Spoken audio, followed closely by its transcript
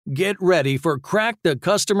Get ready for Crack the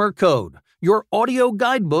Customer Code, your audio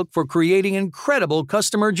guidebook for creating incredible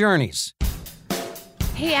customer journeys.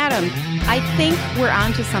 Hey, Adam, I think we're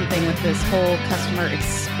onto something with this whole customer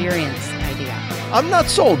experience idea. I'm not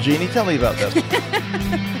sold, Jeannie. Tell me about this.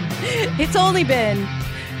 It's only been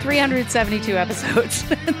 372 episodes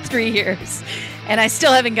in 3 years, and I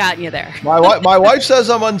still haven't gotten you there. My wife says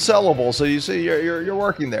I'm unsellable, so you see, you're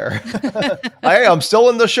working there. Hey, I'm still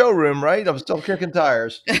in the showroom, right? I'm still kicking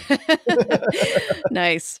tires.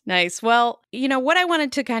 Nice. Well, what I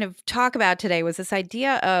wanted to kind of talk about today was this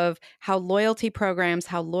idea of how loyalty programs,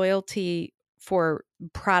 how loyalty for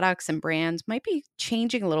products and brands might be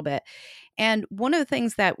changing a little bit. And one of the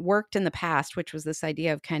things that worked in the past, which was this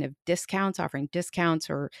idea of kind of discounts, offering discounts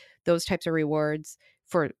or those types of rewards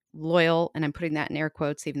for loyal, and I'm putting that in air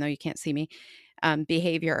quotes, even though you can't see me,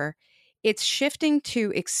 behavior, it's shifting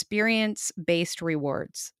to experience-based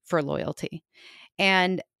rewards for loyalty.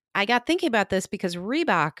 And I got thinking about this because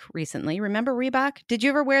Reebok recently, remember Reebok? Did you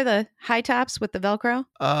ever wear the high tops with the Velcro?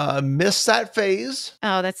 Missed that phase.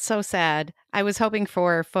 Oh, that's so sad. I was hoping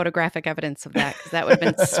for photographic evidence of that because that would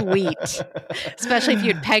have been sweet, especially if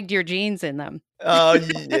you'd pegged your jeans in them.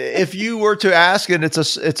 If you were to ask, and it's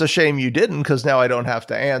a shame you didn't, because now I don't have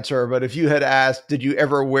to answer, but if you had asked, did you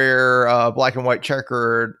ever wear black and white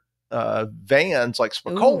checkered Vans like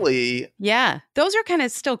Spicoli? Ooh. Yeah, those are kind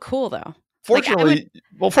of still cool though. Fortunately,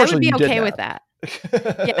 I would be okay with that.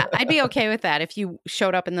 Yeah, I'd be okay with that if you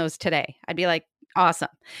showed up in those today. I'd be like, awesome.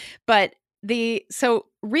 But so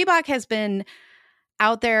Reebok has been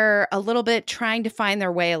out there a little bit trying to find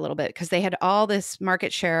their way a little bit because they had all this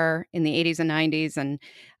market share in the 80s and 90s.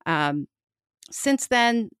 And since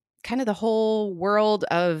then, kind of the whole world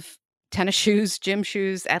of tennis shoes, gym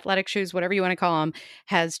shoes, athletic shoes, whatever you want to call them,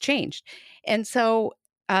 has changed. And so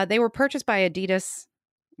they were purchased by Adidas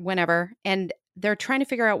whenever, and they're trying to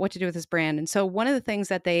figure out what to do with this brand. And so one of the things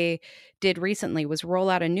that they did recently was roll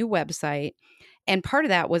out a new website. And part of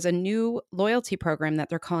that was a new loyalty program that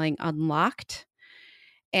they're calling Unlocked.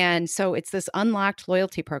 And so it's this Unlocked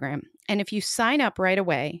loyalty program. And if you sign up right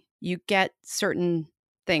away, you get certain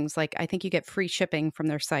things. Like I think you get free shipping from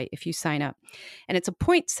their site if you sign up. And it's a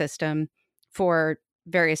point system for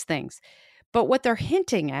various things. But what they're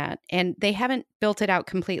hinting at, and they haven't built it out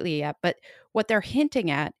completely yet, but what they're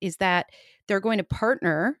hinting at is that they're going to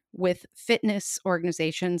partner with fitness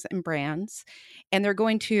organizations and brands, and they're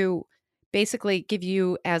going to basically give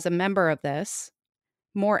you, as a member of this,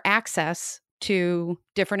 more access to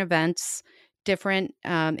different events, different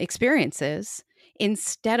experiences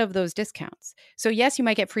instead of those discounts. So yes, you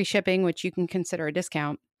might get free shipping, which you can consider a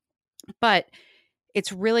discount, but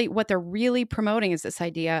it's really what they're really promoting is this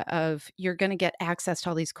idea of you're going to get access to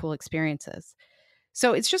all these cool experiences.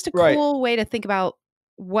 So it's just a cool way to think about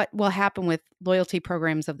what will happen with loyalty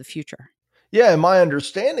programs of the future. Yeah, and my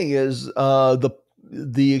understanding is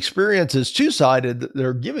the experience is two-sided.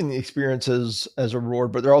 They're giving the experiences as a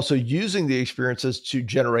reward, but they're also using the experiences to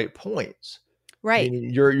generate points. Right.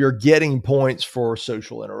 Meaning you're getting points for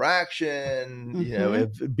social interaction,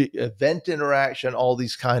 event interaction, all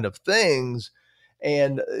these kind of things.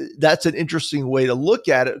 And that's an interesting way to look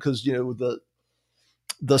at it because,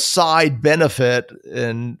 the side benefit,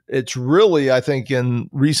 and it's really, I think in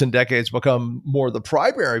recent decades become more the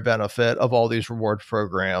primary benefit of all these reward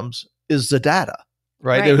programs is the data,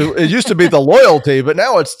 right? It used to be the loyalty, but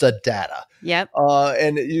now it's the data. Yep.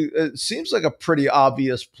 And it seems like a pretty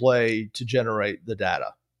obvious play to generate the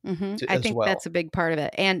data. Mm-hmm. I think that's a big part of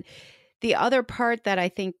it. And the other part that I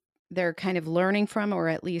think they're kind of learning from, or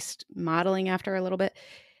at least modeling after a little bit.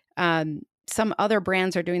 Some other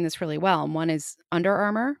brands are doing this really well. And one is Under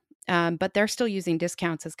Armour, but they're still using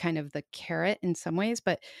discounts as kind of the carrot in some ways.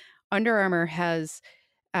 But Under Armour has,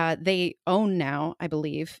 they own now, I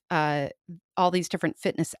believe, all these different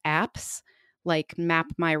fitness apps like Map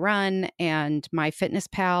My Run and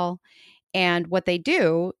MyFitnessPal. And what they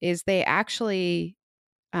do is they actually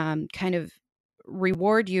kind of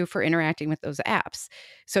reward you for interacting with those apps.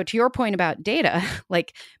 So to your point about data,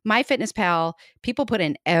 like MyFitnessPal, people put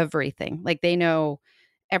in everything. Like they know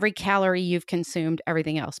every calorie you've consumed,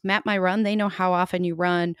 everything else. Map My Run, they know how often you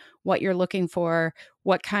run, what you're looking for,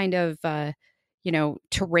 what kind of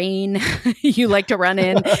terrain you like to run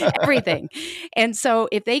in, everything. And so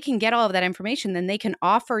if they can get all of that information, then they can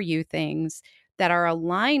offer you things that are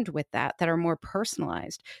aligned with that are more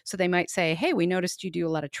personalized. So they might say, hey, we noticed you do a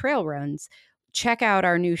lot of trail runs. Check out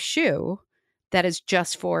our new shoe that is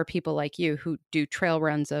just for people like you who do trail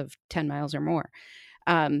runs of 10 miles or more.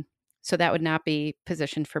 So that would not be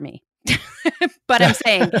positioned for me. But I'm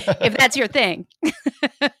saying if that's your thing.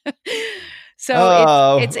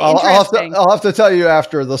 So it's interesting. I'll have to tell you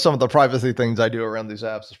after some of the privacy things I do around these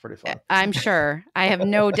apps is pretty fun. I'm sure. I have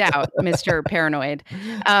no doubt, Mr. Paranoid.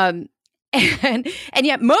 And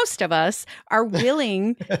yet most of us are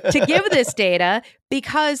willing to give this data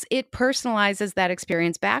because it personalizes that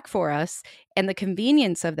experience back for us, and the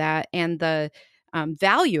convenience of that and the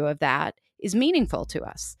value of that is meaningful to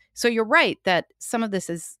us. So you're right that some of this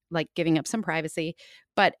is like giving up some privacy,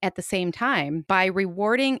 but at the same time, by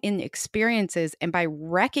rewarding in experiences and by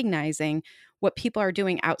recognizing what people are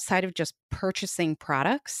doing outside of just purchasing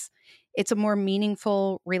products, it's a more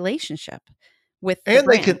meaningful relationship with the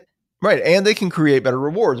brand. And they can create better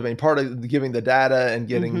rewards. I mean, part of giving the data and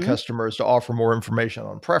getting customers to offer more information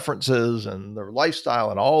on preferences and their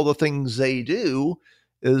lifestyle and all the things they do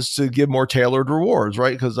is to give more tailored rewards,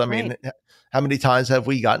 right? Because I mean, how many times have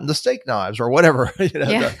we gotten the steak knives or whatever?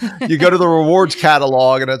 You go to the rewards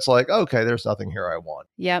catalog and it's like, okay, there's nothing here I want.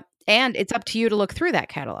 Yep. And it's up to you to look through that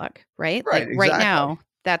catalog, right? Right. Like right now,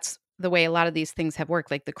 that's the way a lot of these things have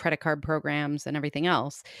worked, like the credit card programs and everything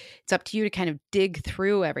else. It's up to you to kind of dig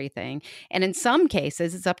through everything. And in some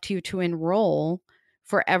cases, it's up to you to enroll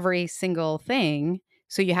for every single thing.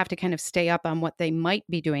 So you have to kind of stay up on what they might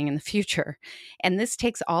be doing in the future. And this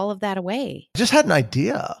takes all of that away. I just had an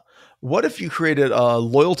idea. What if you created a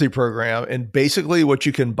loyalty program and basically what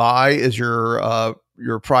you can buy is your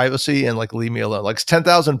privacy and like leave me alone, like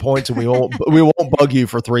 10,000 points and we won't bug you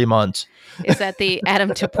for 3 months. Is that the Adam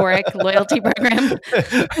Toporek loyalty program?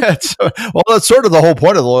 That's sort of the whole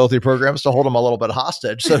point of the loyalty program is to hold them a little bit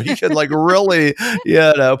hostage. So you can like really,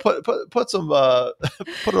 put some,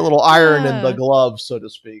 put a little iron in the glove, so to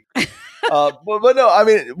speak. But no, I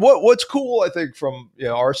mean, what's cool, I think, from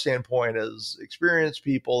our standpoint as experienced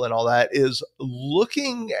people and all that is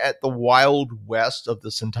looking at the wild west of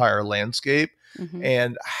this entire landscape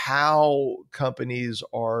and how companies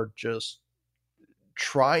are just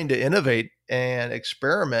trying to innovate and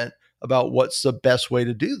experiment about what's the best way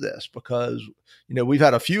to do this. Because, we've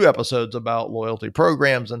had a few episodes about loyalty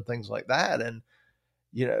programs and things like that. And,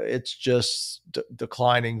 it's just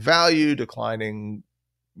declining value, declining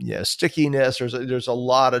stickiness. There's a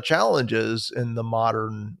lot of challenges in the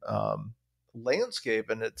modern landscape,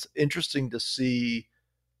 and it's interesting to see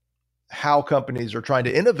how companies are trying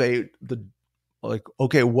to innovate.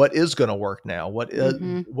 Okay, what is going to work now? What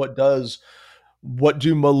do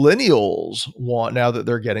millennials want now that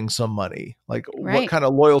they're getting some money? Like, what kind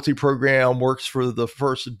of loyalty program works for the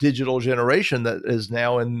first digital generation that is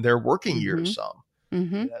now in their working years? So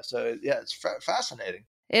it's fascinating.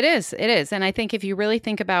 It is. And I think if you really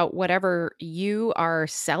think about whatever you are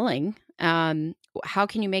selling, how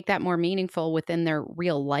can you make that more meaningful within their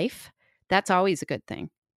real life? That's always a good thing,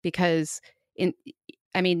 because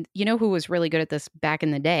who was really good at this back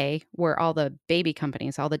in the day were all the baby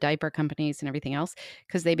companies, all the diaper companies and everything else,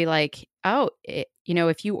 because they'd be like,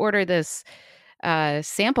 if you order this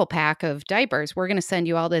sample pack of diapers, we're going to send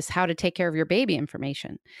you all this how to take care of your baby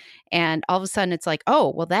information. And all of a sudden it's like,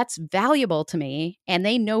 oh, well, that's valuable to me. And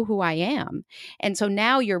they know who I am. And so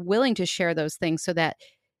now you're willing to share those things so that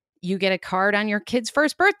you get a card on your kid's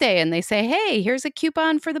first birthday and they say, hey, here's a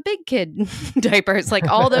coupon for the big kid diapers, like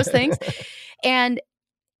all those things. And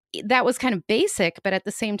that was kind of basic, but at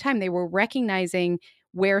the same time, they were recognizing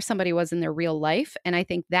where somebody was in their real life. And I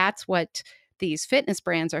think that's what these fitness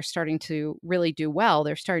brands are starting to really do well.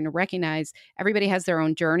 They're starting to recognize everybody has their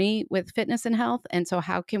own journey with fitness and health. And so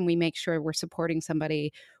how can we make sure we're supporting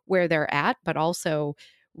somebody where they're at, but also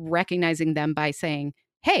recognizing them by saying,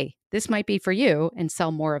 hey, this might be for you, and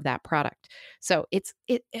sell more of that product. So it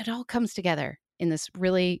all comes together in this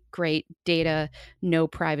really great data, no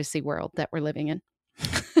privacy world that we're living in.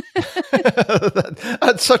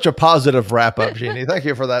 That's such a positive wrap up, Jeannie. Thank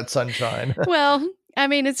you for that sunshine. Well, I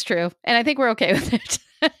mean, it's true. And I think we're okay with it.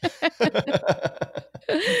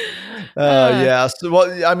 Yes.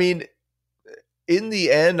 Well, I mean, in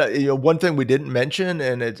the end, one thing we didn't mention,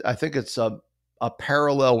 and I think it's a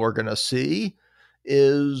parallel we're going to see,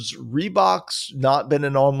 is Reebok's not been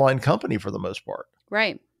an online company for the most part.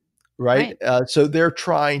 Right. So they're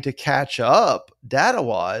trying to catch up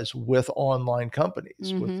data-wise with online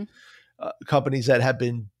companies, with companies that have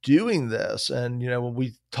been doing this. And, when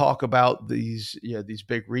we talk about these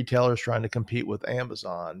big retailers trying to compete with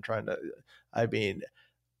Amazon,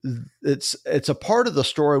 it's a part of the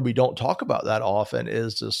story we don't talk about that often,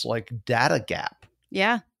 is this like data gap.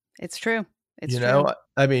 Yeah, it's true. It's true.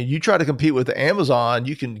 I mean, you try to compete with Amazon,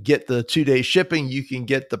 you can get the 2-day shipping, you can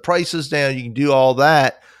get the prices down, you can do all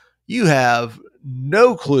that. You have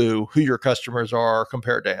no clue who your customers are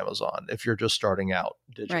compared to Amazon if you're just starting out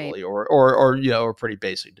digitally, or pretty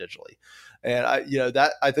basic digitally. And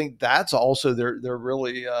I think that's also they're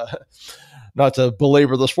really not to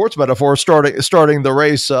belabor the sports metaphor, starting the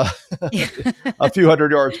race a few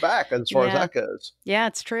hundred yards back as far as that goes. Yeah,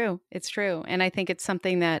 it's true. It's true. And I think it's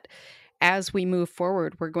something that as we move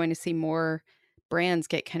forward, we're going to see more brands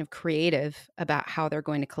get kind of creative about how they're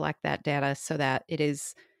going to collect that data so that it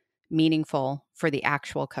is meaningful for the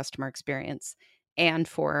actual customer experience and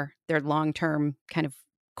for their long-term kind of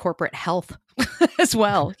corporate health as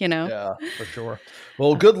well, Yeah, for sure.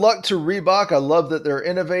 Well, good luck to Reebok. I love that they're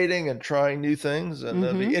innovating and trying new things, and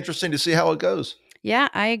it'll be interesting to see how it goes. Yeah,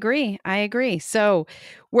 I agree. So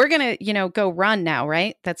we're going to, go run now,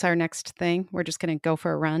 right? That's our next thing. We're just going to go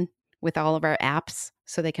for a run with all of our apps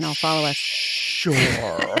so they can all follow us. Sure.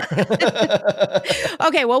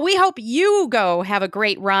 Okay, well, we hope you go have a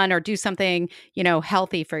great run or do something,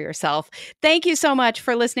 healthy for yourself. Thank you so much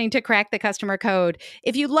for listening to Crack the Customer Code.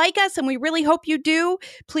 If you like us, and we really hope you do,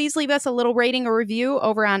 please leave us a little rating or review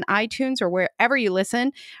over on iTunes or wherever you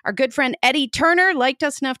listen. Our good friend Eddie Turner liked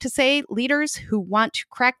us enough to say leaders who want to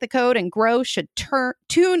crack the code and grow should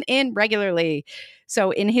tune in regularly.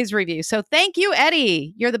 So in his review. So thank you,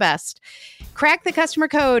 Eddie. You're the best. Crack the Customer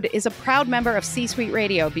Code is a proud member of C-Suite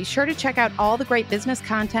Radio. Be sure to check out all the great business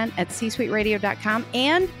content at csuiteradio.com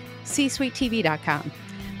and csuitetv.com.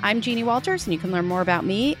 I'm Jeannie Walters, and you can learn more about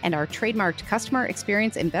me and our trademarked customer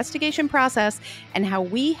experience investigation process and how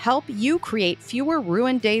we help you create fewer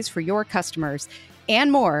ruined days for your customers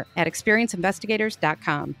and more at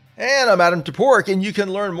experienceinvestigators.com. And I'm Adam Toporek, and you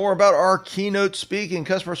can learn more about our keynote speaking,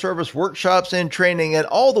 customer service workshops, and training, and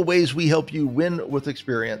all the ways we help you win with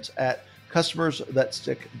experience at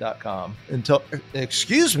customersthatstick.com.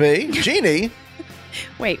 Excuse me, Jeannie.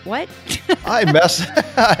 Wait, what?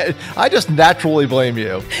 I just naturally blame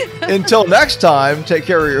you. Until next time, take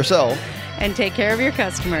care of yourself. And take care of your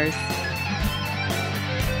customers.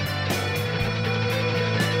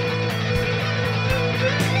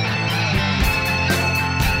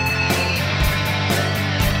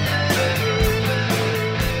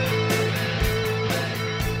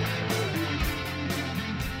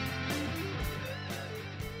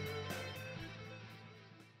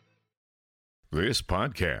 This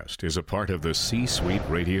podcast is a part of the C-Suite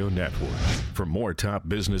Radio Network. For more top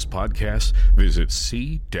business podcasts, visit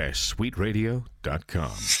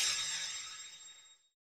c-suiteradio.com.